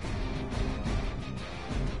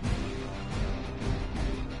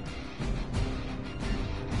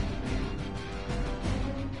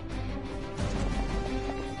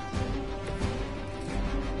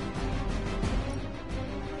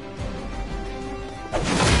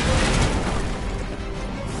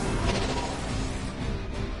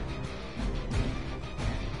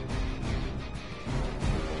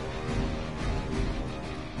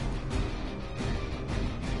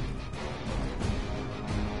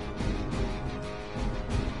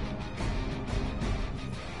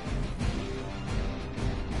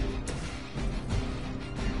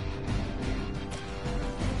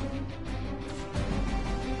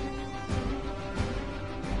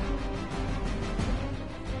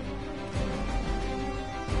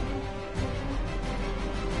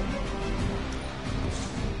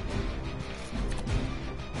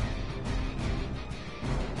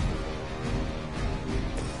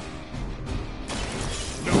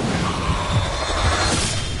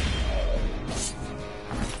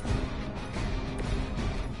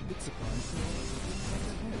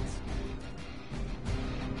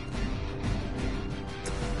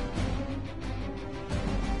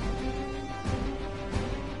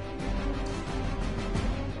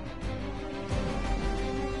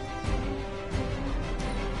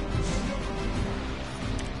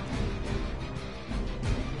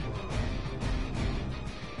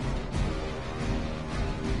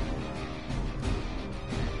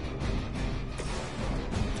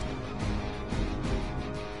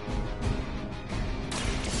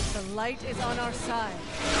 light is on our side.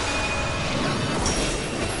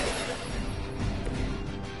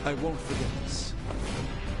 I won't forget this.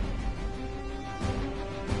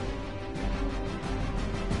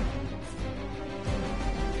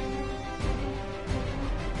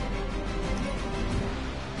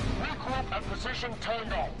 Regroup at position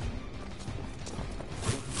Tango.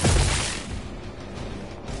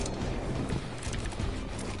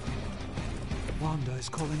 Wanda is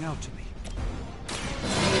calling out to me.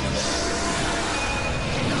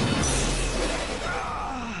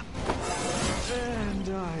 And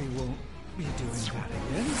I won't be doing that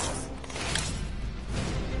again.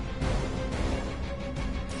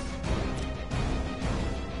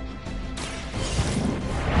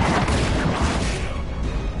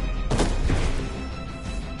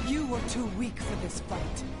 You were too weak for this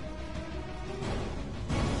fight.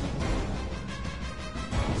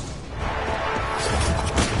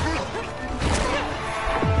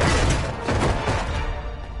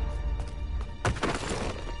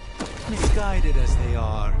 Misguided as they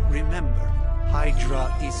are, remember,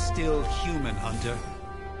 Hydra is still human, Hunter.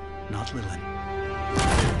 Not Lilith.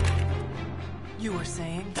 You were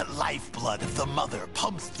saying? The lifeblood of the Mother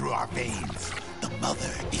pumps through our veins. The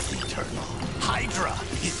Mother is eternal. Hydra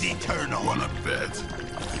is eternal. Wanna bet?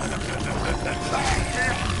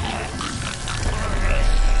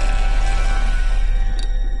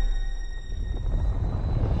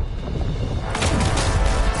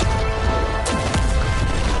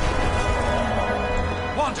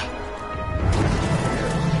 Wanda!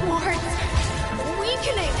 Wards!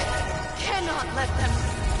 Weakening! Cannot let them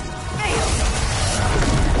fail!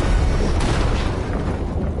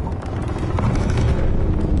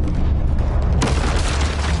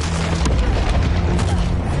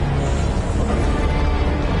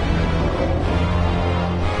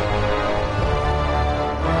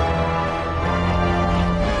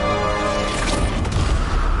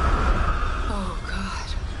 Oh, God.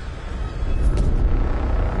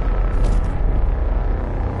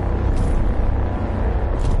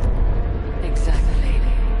 Exactly.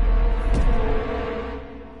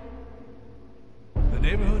 The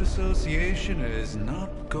Neighborhood Association is not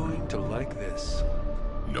going to like this.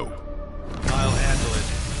 Nope. I'll handle it.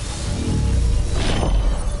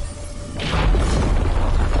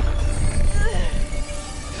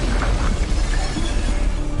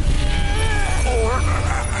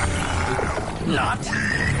 Not. We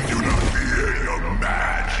do not fear your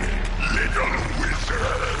magic, little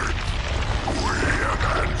wizard. We have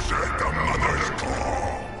answered the Mother's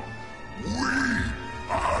call. We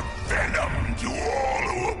are venom to all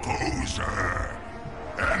who oppose her.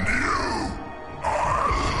 And you are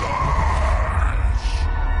large.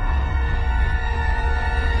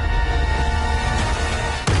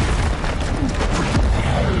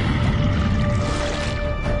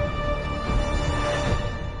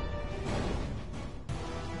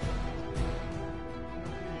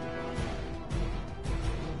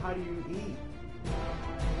 How do you eat?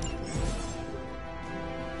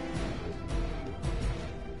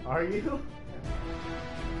 Are you?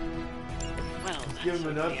 Well, give him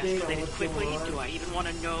an that's update on escalated what's quickly. going on. Do I even want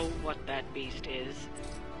to know what that beast is?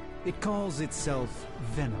 It calls itself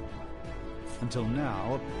Venom. Until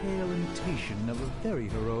now, a pale imitation of a very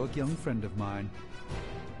heroic young friend of mine.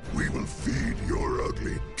 We will feed your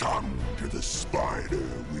ugly tongue to the spider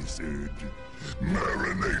wizard.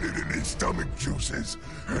 Marinate it in his stomach juices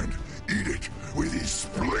and eat it with his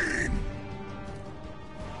spleen.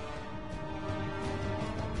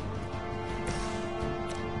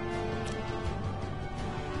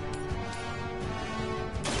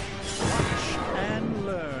 Watch and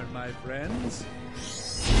learn, my friends.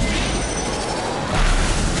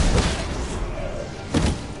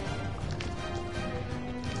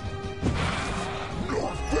 No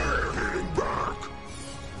fair hitting back.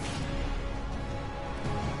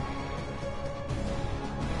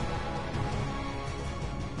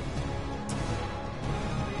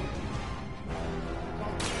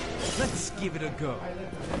 Let's give it a go.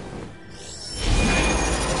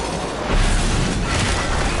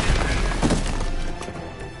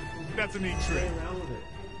 That's a neat trick.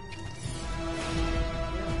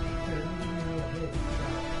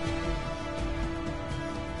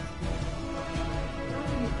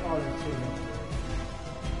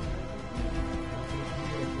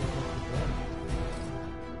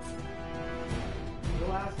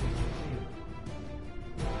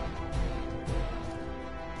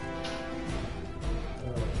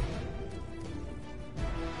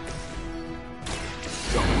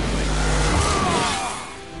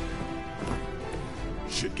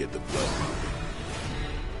 Should get the blood moving.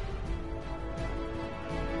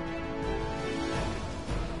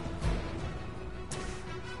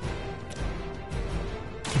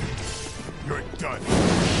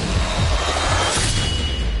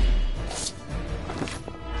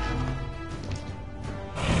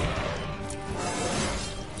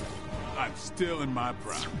 still in my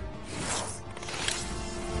prime.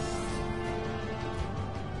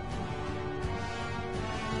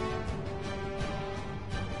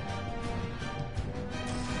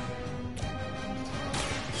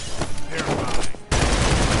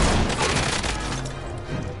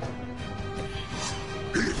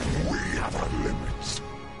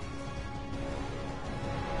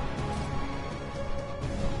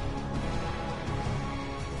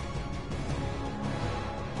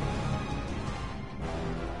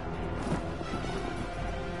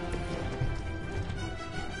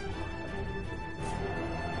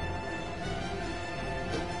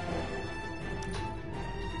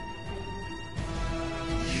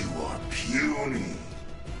 puny.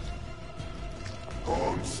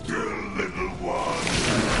 Hold still, little one.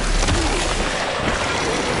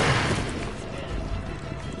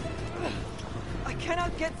 I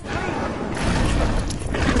cannot get free.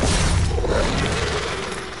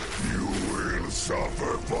 You will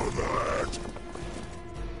suffer for that.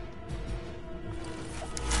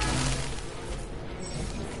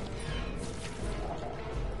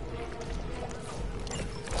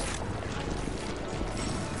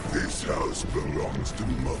 This house belongs to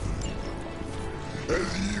Mother,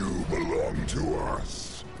 as you belong to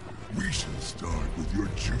us. We shall start with your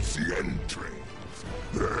juicy entrails,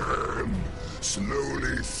 then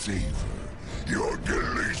slowly savor your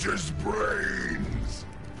delicious brains.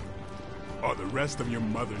 Are the rest of your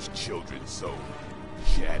mother's children so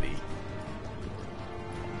chatty?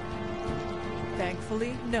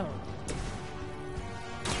 Thankfully, no.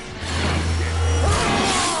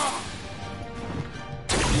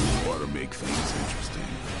 Ought to make things interesting.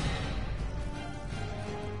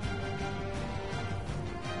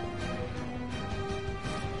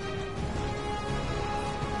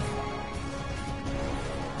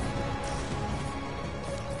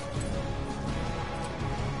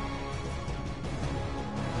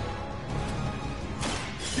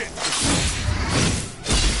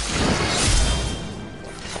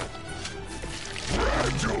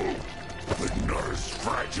 Fragile, but not as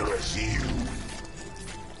fragile as you.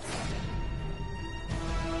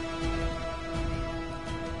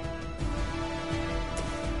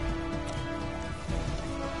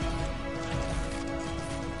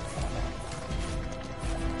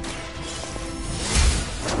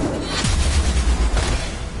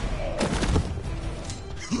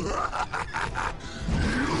 You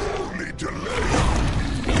only delay.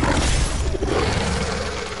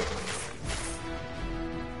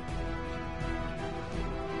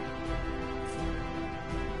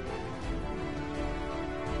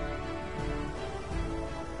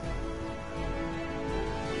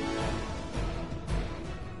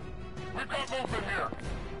 We got movement here.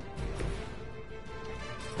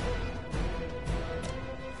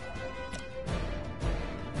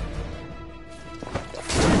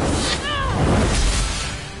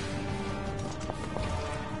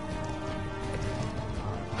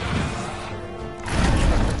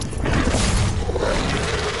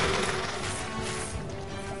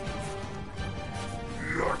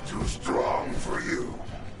 Not too strong for you.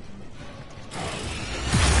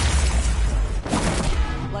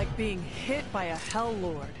 Like being hit by a Hell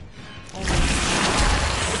Lord.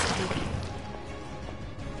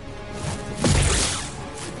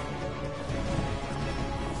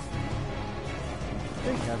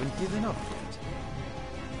 They haven't given up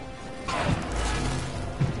yet.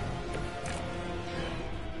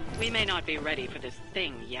 We may not be ready for this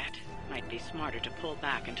thing yet. Might be smarter to pull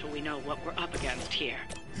back until we know what we're up against here.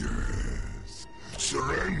 Yes.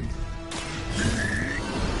 Surrender.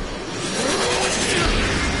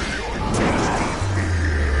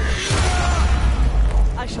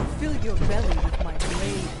 I shall fill your belly with my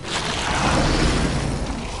blade.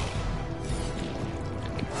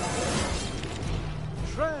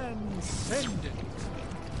 Transcendent.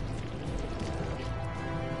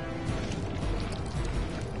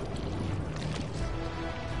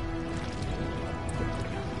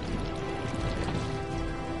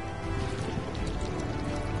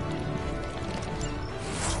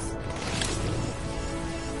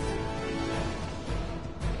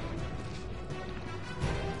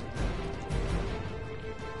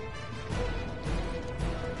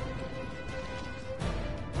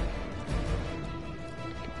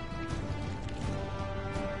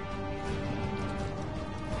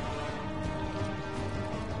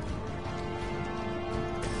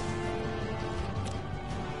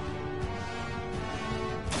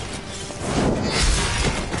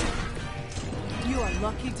 You are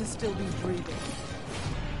lucky to still be breathing.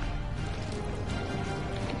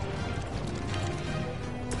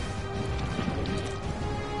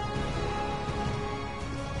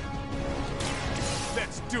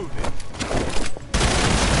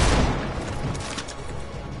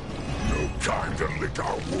 Time to lick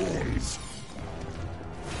our wounds.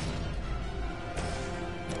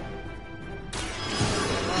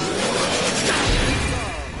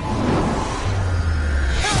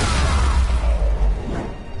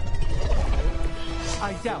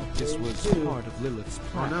 I doubt this was part of Lilith's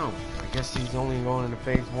plan. Oh no, I guess he's only going into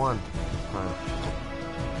phase 1.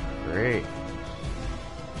 Great.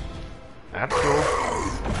 That's cool.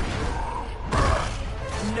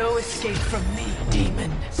 No escape from me,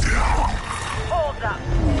 demon. Hold up.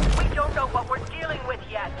 We don't know what we're dealing with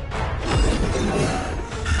yet.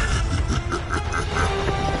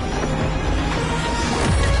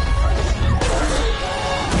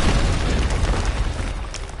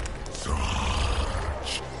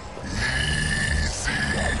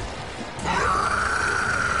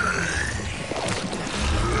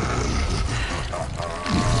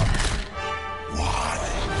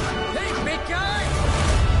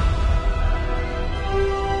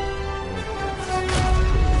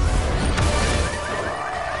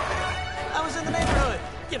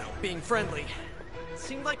 Friendly.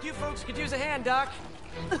 Seemed like you folks could use a hand, Doc.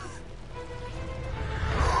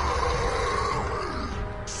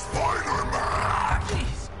 Spider-Man!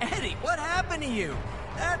 Jeez, Eddie, what happened to you?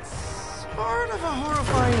 That's part of a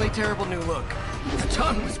horrifyingly terrible new look. The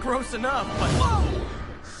tongue was gross enough, but whoa!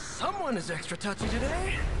 Someone is extra touchy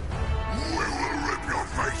today. We will rip your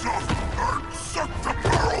face off and suck the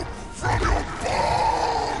marrow from your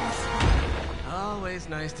bones! Always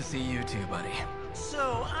nice to see you too, buddy.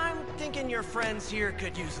 So, I'm thinking your friends here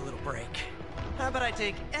could use a little break. How about I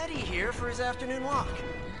take Eddie here for his afternoon walk?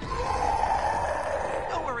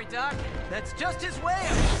 Don't worry, Doc. That's just his way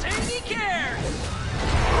of saying he cares!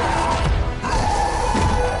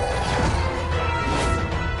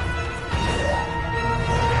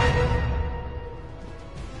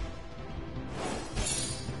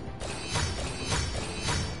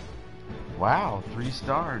 Wow, 3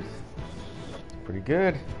 stars. Pretty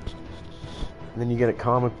good. And then you get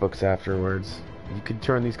comic books afterwards. You could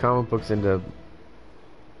turn these comic books into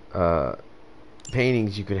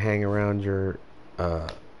paintings you could hang around your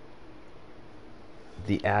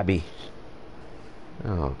the Abbey.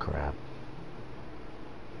 Oh crap.